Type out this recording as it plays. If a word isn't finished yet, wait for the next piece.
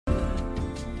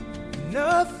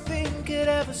Nothing could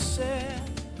ever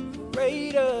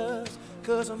separate us,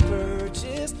 'cause I'm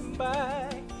purchased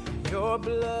by your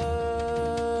blood.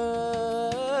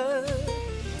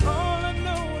 All I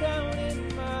know down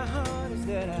in my heart is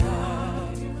that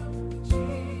I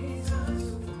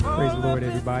Jesus. Praise the Lord,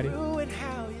 everybody. We're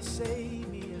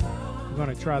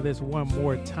going to try this one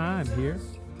more time here.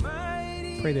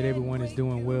 Pray that everyone is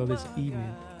doing well this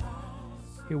evening.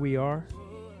 Here we are.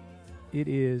 It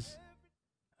is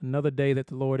another day that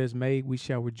the Lord has made. We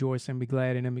shall rejoice and be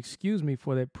glad in him. Excuse me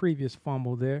for that previous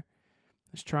fumble there. I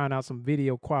was trying out some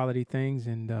video quality things,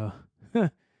 and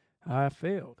I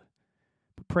failed.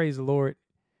 But praise the Lord.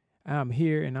 I'm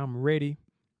here, and I'm ready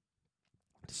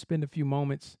to spend a few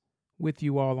moments with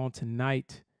you all on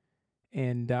tonight.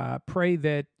 And pray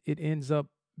that it ends up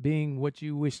being what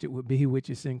you wished it would be, which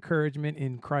is encouragement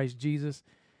in Christ Jesus.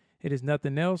 It is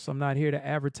nothing else. I'm not here to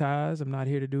advertise. I'm not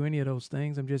here to do any of those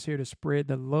things. I'm just here to spread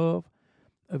the love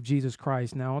of Jesus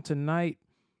Christ. Now, tonight,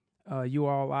 I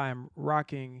am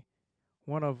rocking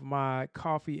one of my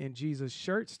Coffee and Jesus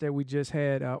shirts that we just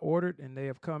had ordered, and they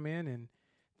have come in. And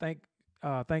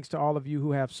thanks to all of you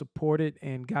who have supported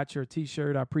and got your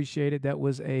T-shirt. I appreciate it. That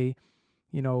was a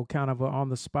kind of a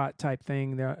on-the-spot type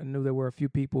thing. I knew there were a few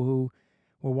people who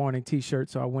were wanting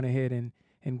T-shirts, so I went ahead and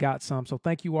got some. So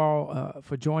thank you all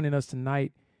for joining us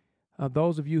tonight.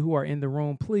 Those of you who are in the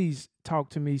room, please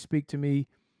talk to me, speak to me,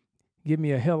 give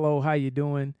me a hello, how you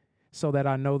doing, so that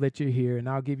I know that you're here. And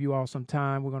I'll give you all some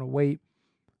time. We're going to wait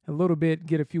a little bit,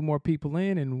 get a few more people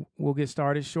in, and we'll get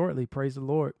started shortly. Praise the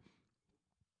Lord.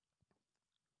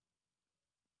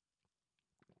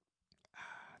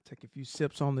 Take a few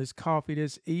sips on this coffee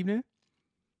this evening.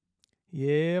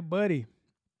 Yeah, buddy.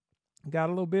 Got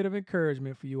a little bit of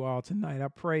encouragement for you all tonight. I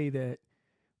pray that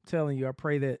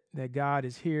God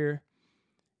is here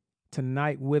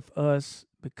tonight with us,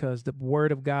 because the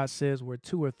word of God says where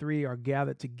two or three are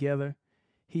gathered together,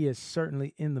 he is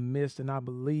certainly in the midst. And I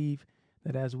believe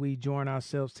that as we join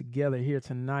ourselves together here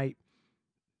tonight,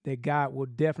 that God will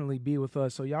definitely be with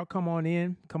us. So y'all come on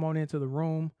into the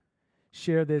room.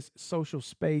 Share this social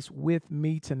space with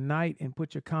me tonight and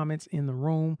put your comments in the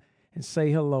room and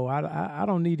say hello. I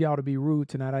don't need y'all to be rude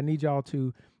tonight. I need y'all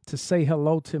to say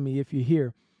hello to me if you're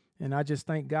here. And I just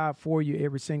thank God for you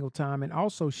every single time. And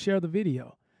also share the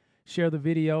video. Share the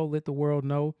video. Let the world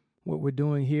know what we're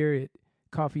doing here at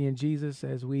Coffee and Jesus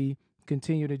as we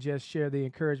continue to just share the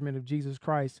encouragement of Jesus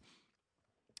Christ.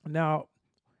 Now,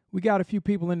 we got a few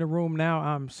people in the room now.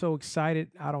 I'm so excited.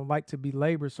 I don't like to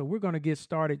belabor, so we're going to get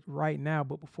started right now.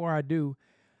 But before I do,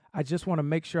 I just want to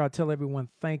make sure I tell everyone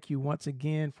thank you once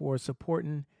again for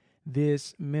supporting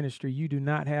this ministry. You do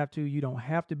not have to. You don't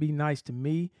have to be nice to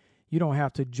me. You don't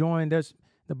have to join. The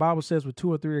Bible says where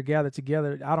two or three are gathered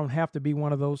together. I don't have to be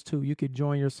one of those two. You could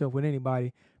join yourself with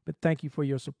anybody. But thank you for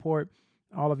your support.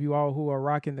 All of you all who are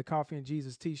rocking the Coffee and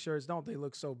Jesus T-shirts, don't they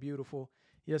look so beautiful?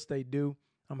 Yes, they do.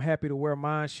 I'm happy to wear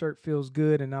mine. Shirt feels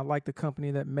good, and I like the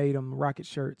company that made them, Rocket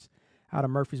Shirts, out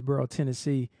of Murfreesboro,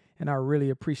 Tennessee, and I really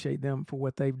appreciate them for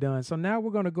what they've done. So now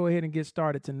we're going to go ahead and get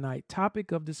started tonight.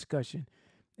 Topic of discussion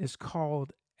is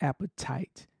called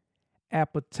appetite.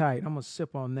 Appetite. I'm going to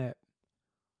sip on that.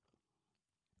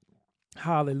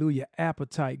 Hallelujah.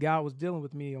 Appetite. God was dealing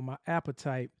with me on my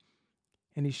appetite,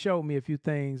 and he showed me a few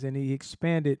things, and he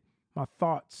expanded my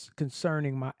thoughts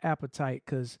concerning my appetite,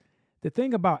 because the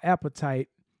thing about appetite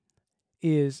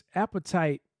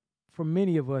for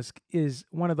many of us is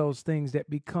one of those things that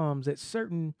becomes at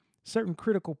certain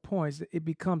critical points, it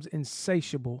becomes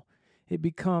insatiable. It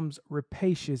becomes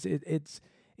rapacious.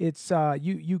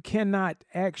 You cannot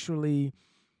actually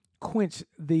quench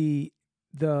the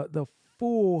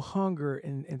full hunger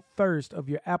and thirst of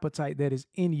your appetite that is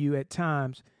in you at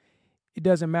times. It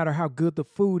doesn't matter how good the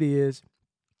food is.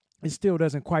 It still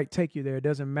doesn't quite take you there. It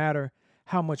doesn't matter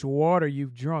how much water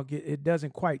you've drunk, it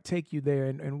doesn't quite take you there.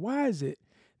 And why is it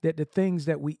that the things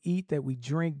that we eat, that we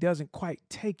drink, doesn't quite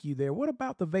take you there? What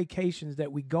about the vacations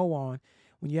that we go on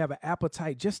when you have an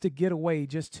appetite just to get away,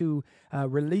 just to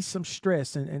release some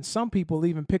stress? And some people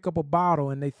even pick up a bottle,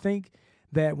 and they think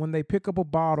that when they pick up a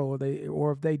bottle,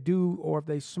 or if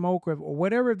they smoke, or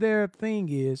whatever their thing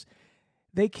is,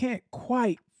 they can't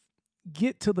quite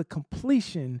get to the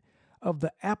completion of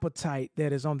the appetite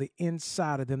that is on the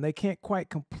inside of them. They can't quite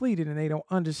complete it, and they don't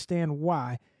understand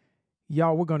why.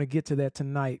 Y'all, we're going to get to that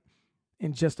tonight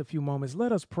in just a few moments.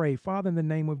 Let us pray. Father, in the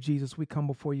name of Jesus, we come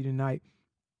before you tonight.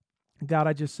 God,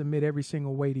 I just submit every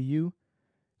single way to you.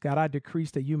 God, I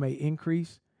decrease that you may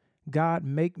increase. God,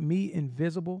 make me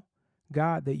invisible.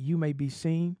 God, that you may be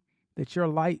seen, that your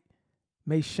light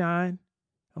may shine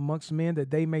amongst men, that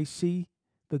they may see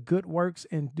the good works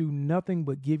and do nothing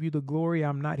but give you the glory.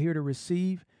 I'm not here to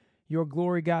receive your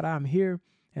glory, God. I'm here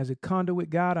as a conduit,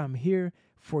 God. I'm here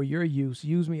for your use.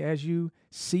 Use me as you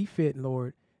see fit,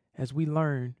 Lord, as we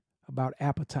learn about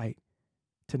appetite.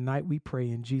 Tonight we pray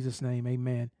in Jesus' name,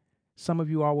 amen. Some of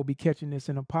you all will be catching this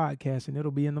in a podcast, and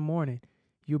it'll be in the morning.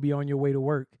 You'll be on your way to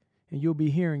work, and you'll be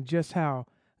hearing just how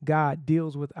God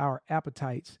deals with our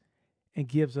appetites and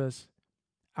gives us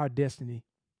our destiny.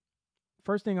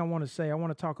 First thing I want to say, I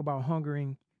want to talk about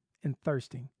hungering and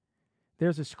thirsting.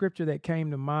 There's a scripture that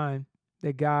came to mind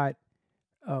that God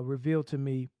revealed to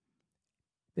me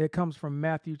that comes from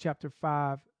Matthew chapter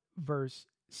 5, verse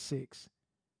 6.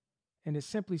 And it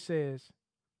simply says,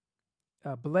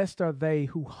 blessed are they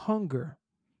who hunger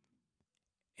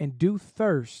and do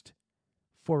thirst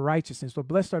for righteousness. So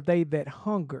blessed are they that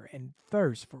hunger and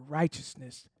thirst for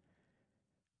righteousness,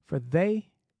 for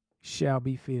they shall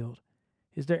be filled.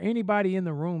 Is there anybody in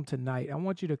the room tonight? I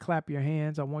want you to clap your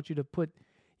hands. I want you to put,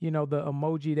 the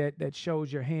emoji that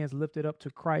shows your hands lifted up to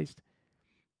Christ.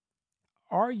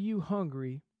 Are you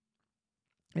hungry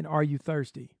and are you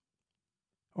thirsty?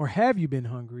 Or have you been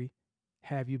hungry?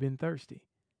 Have you been thirsty?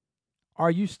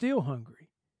 Are you still hungry?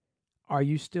 Are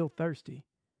you still thirsty?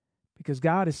 Because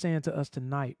God is saying to us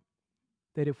tonight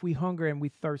that if we hunger and we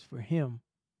thirst for him,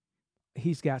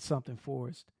 he's got something for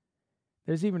us.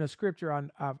 There's even a scripture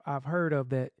I've heard of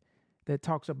that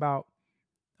talks about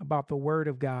the word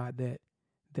of God,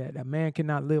 that a man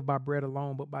cannot live by bread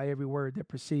alone, but by every word that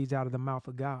proceeds out of the mouth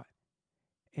of God.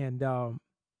 And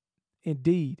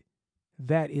indeed,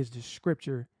 that is the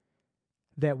scripture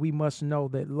that we must know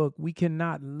that, look, we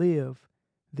cannot live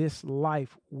this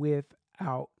life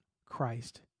without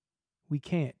Christ. We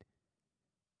can't.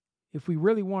 If we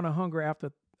really want to hunger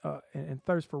after and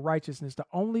thirst for righteousness, the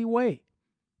only way,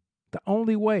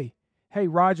 hey,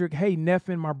 Roderick, hey,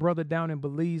 Neffin, my brother down in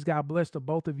Belize, God bless to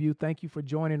both of you. Thank you for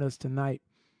joining us tonight.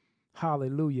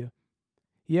 Hallelujah.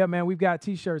 Yeah, man, we've got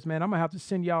T-shirts, man. I'm going to have to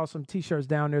send y'all some T-shirts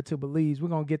down there to Belize. We're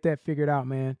going to get that figured out,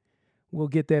 man. We'll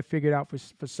get that figured out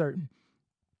for certain.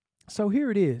 So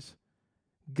here it is.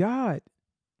 God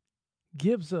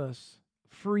gives us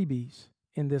freebies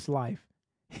in this life.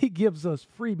 He gives us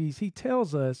freebies. He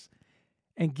tells us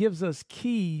and gives us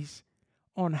keys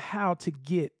on how to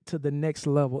get to the next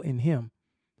level in him.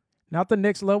 Not the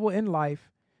next level in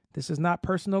life. This is not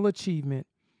personal achievement.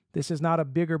 This is not a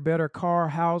bigger, better car,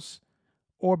 house,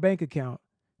 or bank account.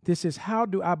 This is, how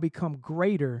do I become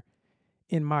greater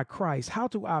in my Christ? How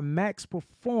do I max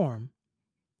perform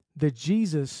the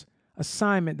Jesus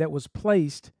assignment that was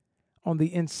placed on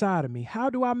the inside of me? How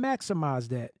do I maximize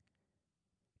that?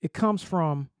 It comes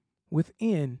from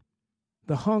within,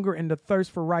 the hunger and the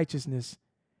thirst for righteousness.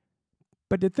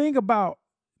 But the thing about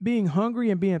being hungry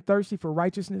and being thirsty for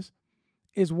righteousness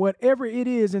is whatever it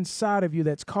is inside of you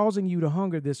that's causing you to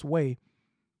hunger this way,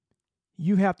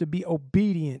 you have to be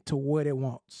obedient to what it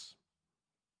wants.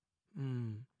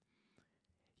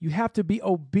 You have to be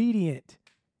obedient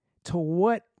to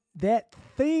what that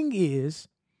thing is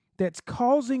that's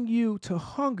causing you to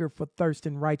hunger for thirst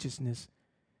and righteousness.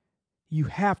 You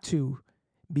have to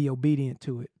be obedient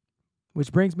to it.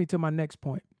 Which brings me to my next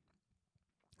point.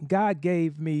 God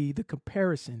gave me the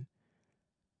comparison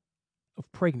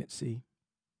of pregnancy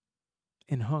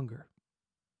and hunger.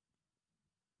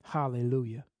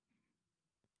 Hallelujah.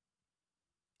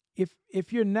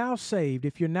 If you're now saved,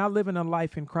 if you're now living a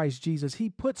life in Christ Jesus, he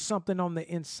puts something on the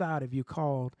inside of you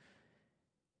called,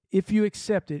 if you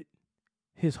accepted,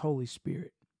 his Holy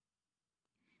Spirit.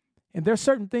 And there's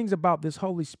certain things about this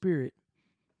Holy Spirit,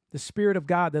 the Spirit of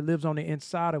God that lives on the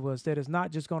inside of us, that is not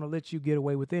just going to let you get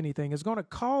away with anything. It's going to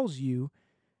cause you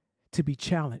to be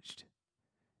challenged.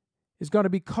 It's going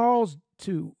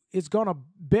to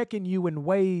beckon you in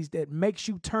ways that makes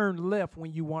you turn left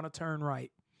when you want to turn right.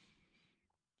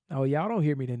 Oh, y'all don't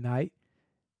hear me tonight.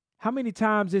 How many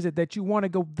times is it that you want to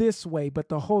go this way, but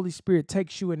the Holy Spirit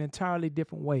takes you an entirely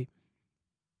different way?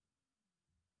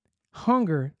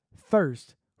 Hunger,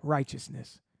 thirst,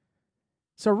 righteousness.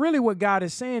 So really what God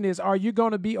is saying is, are you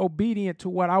going to be obedient to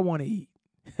what I want to eat?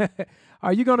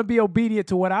 Are you going to be obedient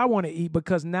to what I want to eat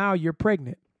because now you're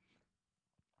pregnant?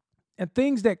 And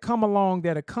things that come along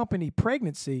that accompany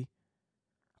pregnancy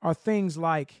are things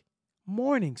like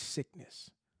morning sickness.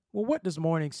 Well, what does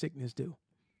morning sickness do?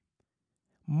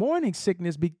 Morning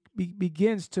sickness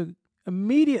begins to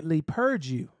immediately purge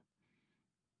you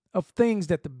of things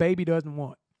that the baby doesn't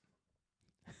want.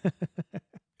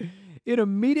 It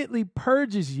immediately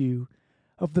purges you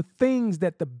of the things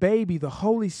that the baby, the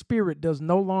Holy Spirit, does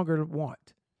no longer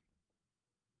want.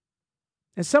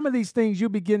 And some of these things you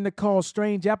begin to call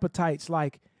strange appetites.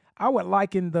 Like, I would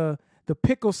liken the the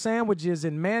pickle sandwiches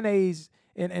and mayonnaise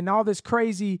and all this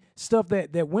crazy stuff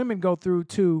that women go through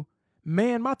to,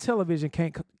 man, my television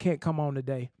can't come on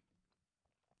today.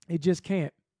 It just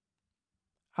can't.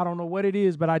 I don't know what it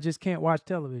is, but I just can't watch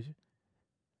television.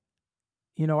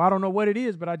 You know, I don't know what it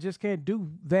is, but I just can't do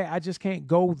that. I just can't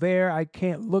go there. I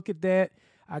can't look at that.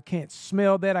 I can't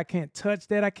smell that. I can't touch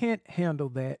that. I can't handle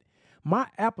that. My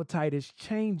appetite is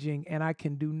changing and I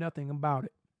can do nothing about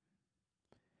it.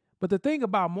 But the thing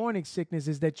about morning sickness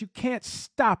is that you can't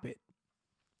stop it.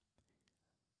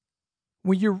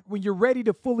 When you're ready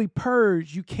to fully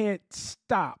purge, you can't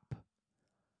stop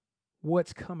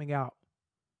what's coming out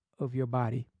of your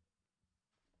body.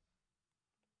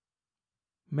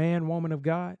 Man, woman of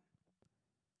God,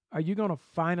 are you going to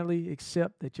finally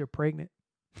accept that you're pregnant?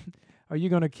 Are you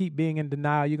going to keep being in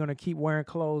denial? You're going to keep wearing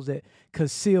clothes that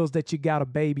conceals that you got a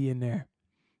baby in there,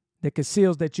 that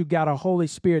conceals that you got a Holy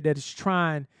Spirit that is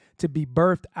trying to be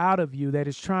birthed out of you, that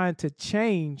is trying to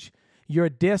change your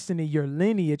destiny, your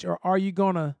lineage, or are you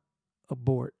going to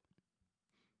abort?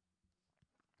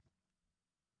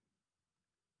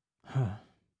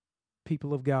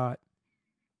 People of God,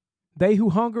 they who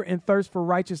hunger and thirst for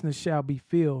righteousness shall be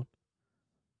filled.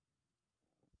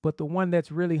 But the one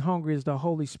that's really hungry is the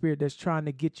Holy Spirit that's trying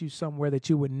to get you somewhere that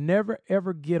you would never,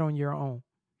 ever get on your own.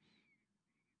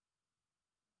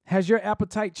 Has your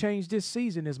appetite changed this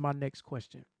season is my next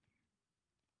question.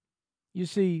 You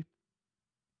see,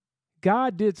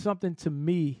 God did something to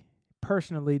me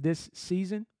personally this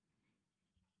season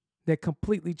that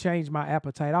completely changed my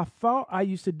appetite. I thought I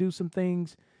used to do some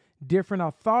things different. I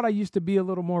thought I used to be a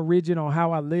little more rigid on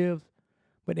how I lived.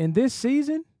 But in this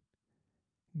season,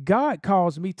 God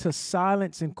calls me to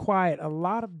silence and quiet a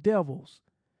lot of devils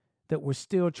that were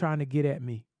still trying to get at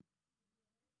me.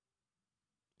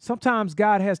 Sometimes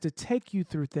God has to take you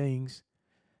through things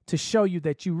to show you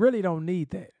that you really don't need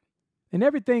that. And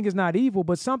everything is not evil,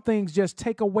 but some things just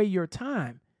take away your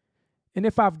time. And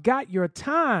if I've got your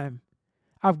time,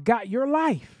 I've got your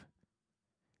life.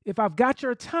 If I've got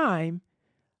your time,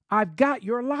 I've got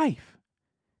your life.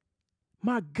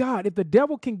 My God, if the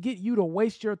devil can get you to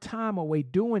waste your time away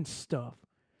doing stuff,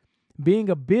 being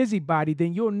a busybody,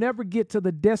 then you'll never get to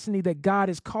the destiny that God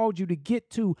has called you to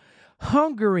get to,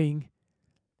 hungering,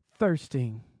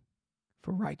 thirsting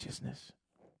for righteousness.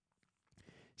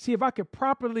 See, if I could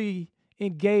properly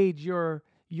engage your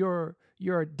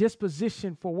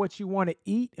disposition for what you want to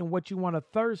eat and what you want to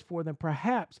thirst for, then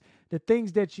perhaps the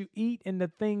things that you eat and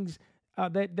the things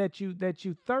that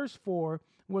you thirst for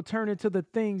will turn into the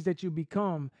things that you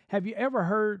become. Have you ever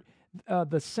heard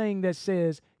the saying that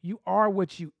says, you are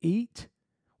what you eat?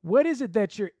 What is it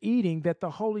that you're eating that the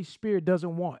Holy Spirit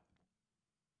doesn't want?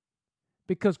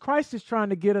 Because Christ is trying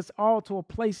to get us all to a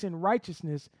place in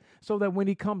righteousness so that when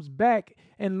he comes back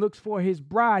and looks for his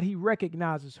bride, he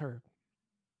recognizes her.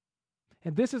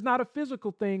 And this is not a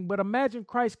physical thing, but imagine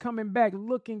Christ coming back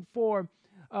looking for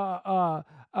a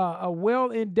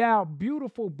well-endowed,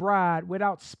 beautiful bride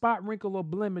without spot, wrinkle, or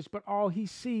blemish, but all he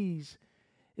sees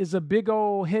is a big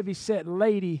old heavy-set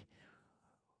lady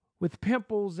with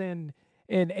pimples and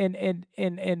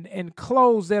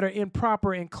clothes that are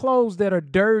improper and clothes that are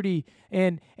dirty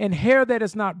and hair that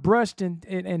is not brushed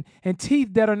and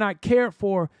teeth that are not cared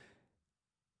for.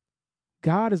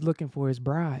 God is looking for his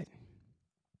bride,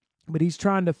 but he's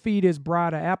trying to feed his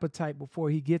bride an appetite before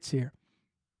he gets here.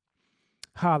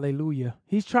 Hallelujah.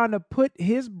 He's trying to put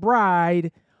his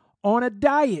bride on a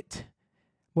diet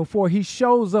before he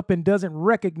shows up and doesn't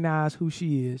recognize who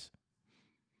she is.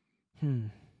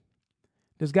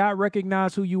 Does God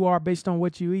recognize who you are based on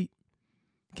what you eat?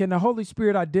 Can the Holy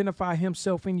Spirit identify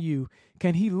himself in you?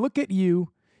 Can he look at you?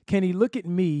 Can he look at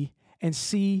me and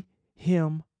see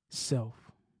himself?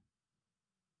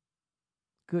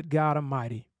 Good God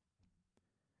Almighty.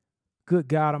 Good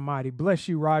God Almighty. Bless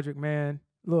you, Roderick, man.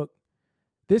 Look,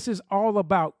 this is all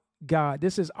about God.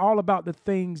 This is all about the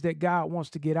things that God wants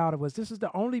to get out of us. This is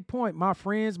the only point, my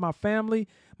friends, my family,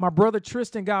 my brother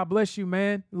Tristan, God bless you,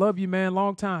 man. Love you, man.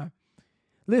 Long time.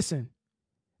 Listen,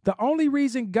 the only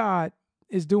reason God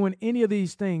is doing any of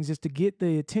these things is to get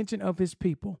the attention of his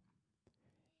people.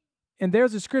 And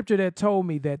there's a scripture that told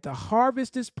me that the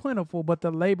harvest is plentiful, but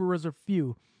the laborers are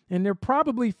few. And they're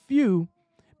probably few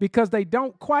because they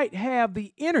don't quite have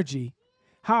the energy.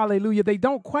 Hallelujah. They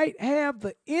don't quite have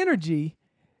the energy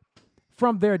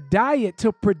from their diet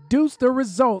to produce the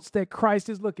results that Christ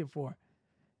is looking for.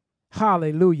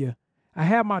 Hallelujah. I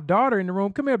have my daughter in the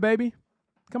room. Come here, baby.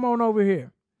 Come on over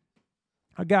here.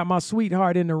 I got my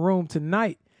sweetheart in the room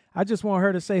tonight. I just want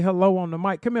her to say hello on the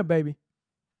mic. Come here, baby.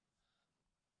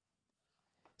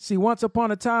 See, once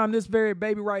upon a time, this very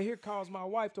baby right here calls my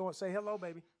wife to say hello,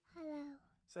 baby. Hello. Hello.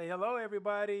 Say hello,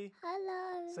 everybody.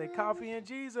 Hello. Say coffee and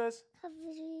Jesus. Coffee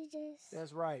Jesus.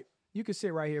 That's right. You can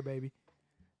sit right here, baby.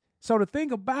 So the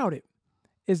thing about it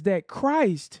is that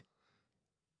Christ,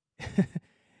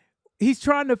 he's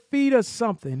trying to feed us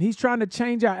something. He's trying to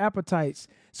change our appetites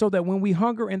so that when we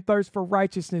hunger and thirst for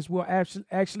righteousness, we'll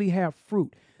actually have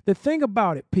fruit. The thing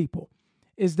about it, people,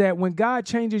 is that when God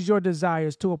changes your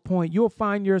desires to a point, you'll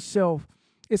find yourself,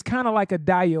 it's kind of like a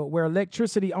diode where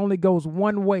electricity only goes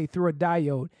one way through a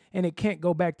diode and it can't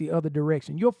go back the other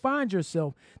direction. You'll find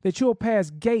yourself that you'll pass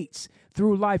gates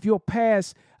through life. You'll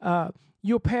pass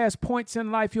points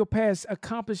in life. You'll pass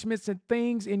accomplishments and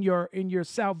things in your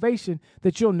salvation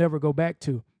that you'll never go back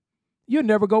to. You'll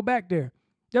never go back there.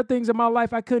 There are things in my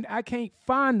life I can't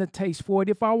find the taste for it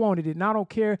if I wanted it. And I don't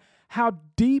care how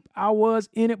deep I was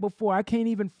in it before. I can't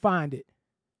even find it.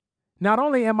 Not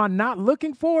only am I not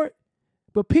looking for it,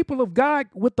 but people of God,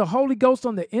 with the Holy Ghost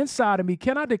on the inside of me,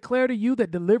 can I declare to you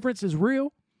that deliverance is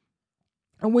real?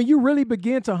 And when you really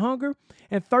begin to hunger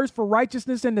and thirst for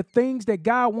righteousness and the things that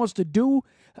God wants to do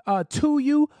to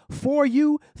you, for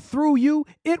you, through you,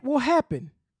 it will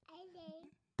happen.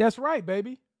 That's right,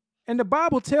 baby. And the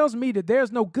Bible tells me that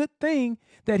there's no good thing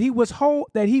that he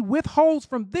withholds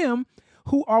from them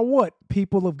who are what?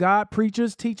 People of God,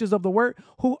 preachers, teachers of the word,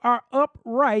 who are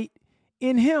upright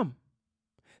in him.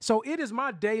 So it is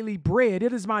my daily bread.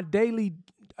 It is my daily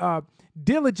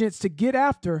diligence to get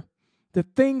after the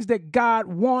things that God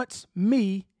wants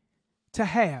me to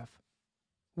have,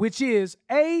 which is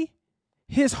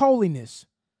his holiness.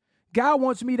 God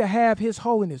wants me to have his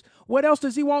holiness. What else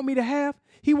does he want me to have?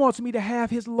 He wants me to have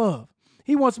his love.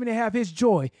 He wants me to have his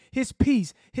joy, his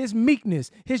peace, his meekness,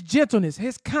 his gentleness,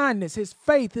 his kindness, his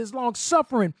faith, his long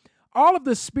suffering. All of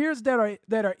the spirits that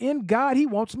are in God, he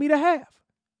wants me to have.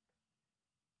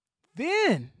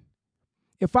 Then,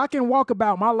 if I can walk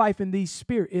about my life in these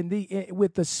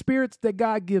with the spirits that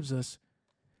God gives us,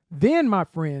 then, my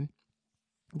friend,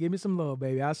 give me some love,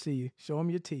 baby. I see you. Show them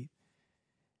your teeth.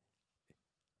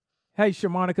 Hey,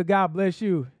 Sharmonica, God bless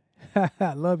you.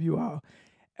 I love you all.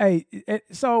 Hey,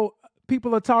 so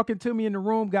people are talking to me in the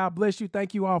room. God bless you.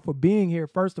 Thank you all for being here,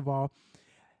 first of all.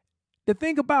 The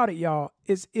thing about it, y'all,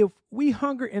 is if we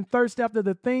hunger and thirst after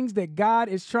the things that God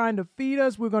is trying to feed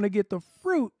us, we're going to get the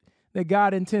fruit that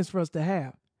God intends for us to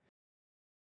have.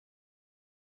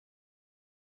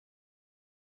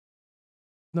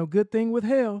 No good thing with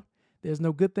hell. There's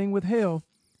no good thing with hell.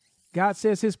 God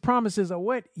says his promises are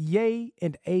what? Yea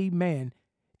and amen.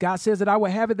 God says that I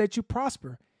will have it that you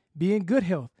prosper, be in good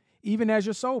health, even as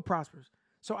your soul prospers.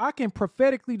 So I can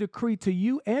prophetically decree to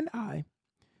you and I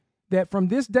that from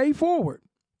this day forward,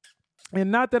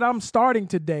 and not that I'm starting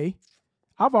today,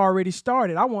 I've already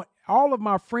started. I want all of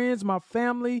my friends, my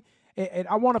family, and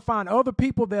I want to find other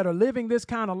people that are living this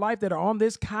kind of life, that are on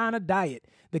this kind of diet,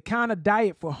 the kind of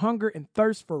diet for hunger and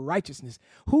thirst for righteousness.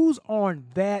 Who's on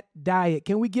that diet?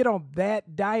 Can we get on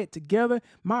that diet together?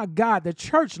 My God, the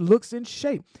church looks in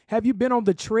shape. Have you been on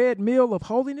the treadmill of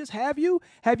holiness? Have you?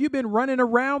 Have you been running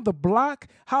around the block,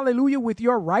 hallelujah, with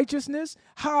your righteousness?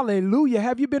 Hallelujah.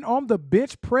 Have you been on the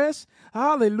bench press,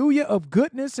 hallelujah, of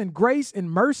goodness and grace and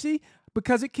mercy?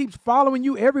 Because it keeps following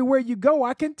you everywhere you go.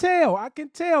 I can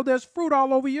tell there's fruit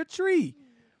all over your tree.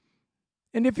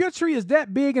 And if your tree is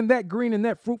that big and that green and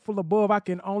that fruitful above, I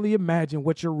can only imagine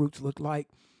what your roots look like.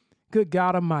 Good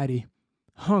God Almighty.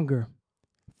 Hunger,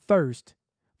 thirst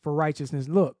for righteousness.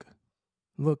 Look.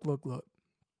 My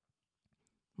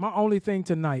only thing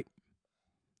tonight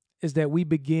is that we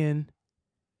begin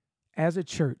as a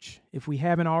church, if we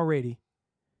haven't already,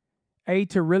 A,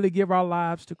 to really give our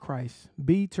lives to Christ.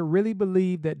 B, to really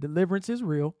believe that deliverance is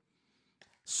real,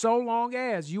 so long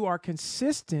as you are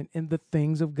consistent in the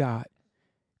things of God.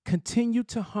 Continue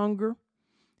to hunger,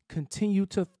 continue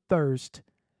to thirst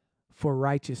for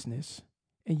righteousness,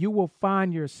 and you will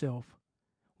find yourself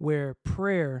where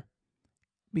prayer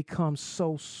becomes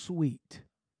so sweet.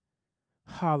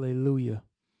 Hallelujah.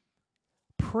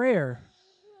 Prayer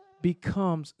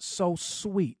becomes so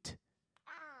sweet.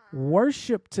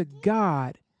 Worship to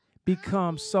God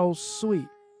becomes so sweet.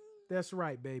 That's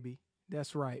right, baby.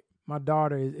 That's right. My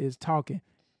daughter is talking.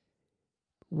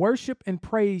 Worship and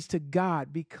praise to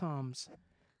God becomes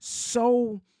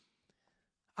so,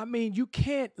 you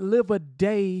can't live a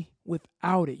day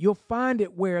without it. You'll find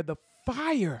it where the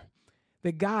fire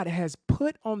that God has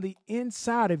put on the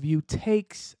inside of you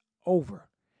takes over.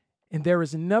 And there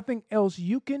is nothing else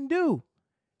you can do.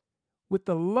 With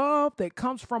the love that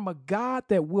comes from a God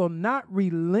that will not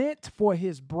relent for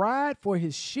his bride, for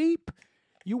his sheep,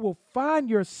 you will find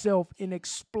yourself in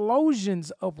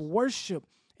explosions of worship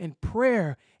and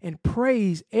prayer and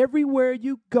praise everywhere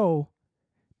you go,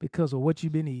 because of what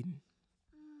you've been eating.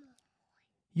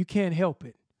 You can't help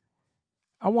it.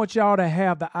 I want y'all to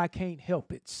have the I can't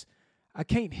help it. I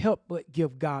can't help but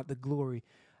give God the glory.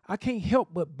 I can't help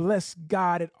but bless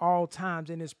God at all times,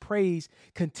 and his praise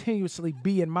continuously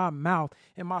be in my mouth,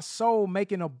 and my soul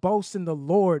making a boast in the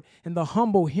Lord, and the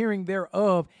humble hearing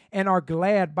thereof, and are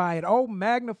glad by it. Oh,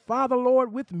 magnify the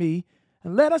Lord with me,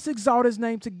 and let us exalt his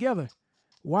name together.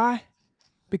 Why?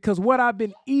 Because what I've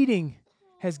been eating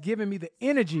has given me the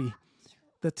energy,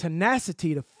 the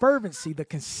tenacity, the fervency, the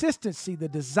consistency, the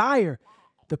desire,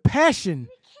 the passion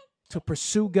to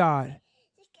pursue God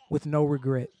with no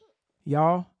regret.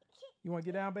 Y'all, you want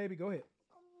to get down, baby? Go ahead.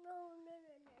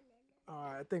 All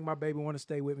right, I think my baby want to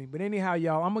stay with me. But anyhow,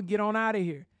 y'all, I'm going to get on out of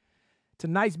here.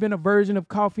 Tonight's been a version of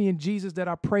Coffee and Jesus that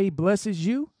I pray blesses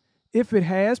you. If it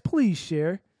has, please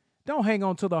share. Don't hang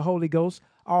on to the Holy Ghost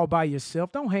all by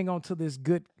yourself. Don't hang on to this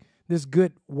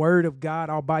good word of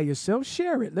God all by yourself.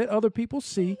 Share it. Let other people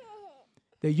see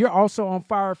that you're also on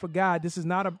fire for God. This is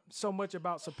not so much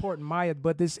about supporting Maya,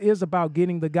 but this is about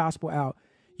getting the gospel out.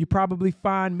 You probably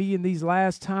find me in these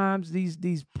last times, these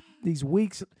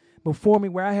weeks before me,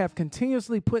 where I have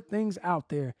continuously put things out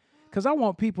there, because I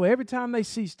want people, every time they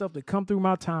see stuff that come through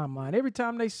my timeline, every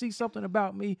time they see something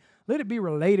about me, let it be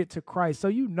related to Christ. So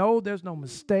you know there's no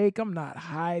mistake. I'm not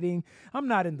hiding. I'm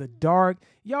not in the dark.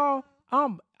 Y'all,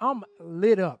 I'm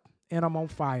lit up and I'm on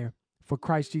fire for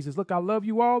Christ Jesus. Look, I love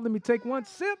you all. Let me take one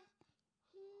sip.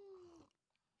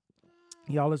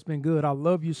 Y'all, it's been good. I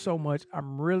love you so much.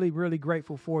 I'm really, really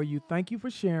grateful for you. Thank you for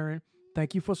sharing.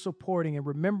 Thank you for supporting. And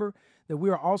remember that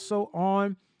we are also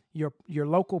on your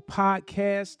local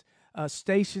podcast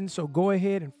station. So go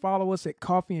ahead and follow us at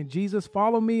Coffee and Jesus.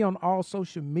 Follow me on all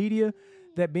social media,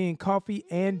 that being Coffee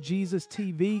and Jesus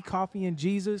TV, Coffee and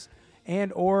Jesus,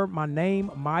 and or my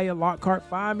name, Maya Lockhart.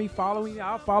 Find me, follow me.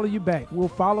 I'll follow you back. We'll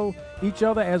follow each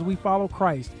other as we follow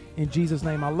Christ. In Jesus'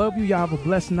 name, I love you. Y'all have a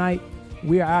blessed night.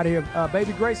 We are out of here.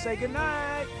 Baby Grace, say good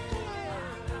night.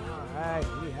 All right,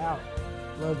 we out.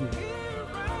 Love you.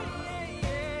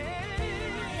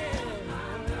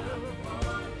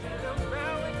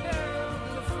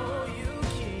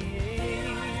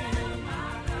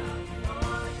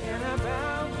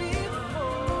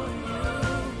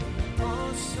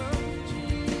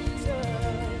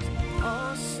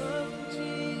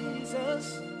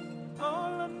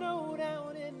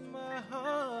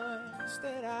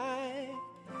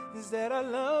 That I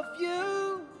love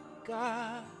you,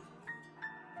 God.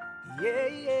 Yeah,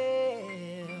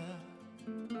 yeah.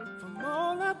 From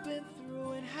all I've been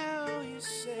through and how you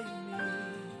saved me,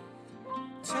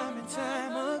 time and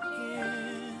time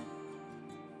again.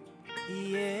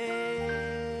 Yeah.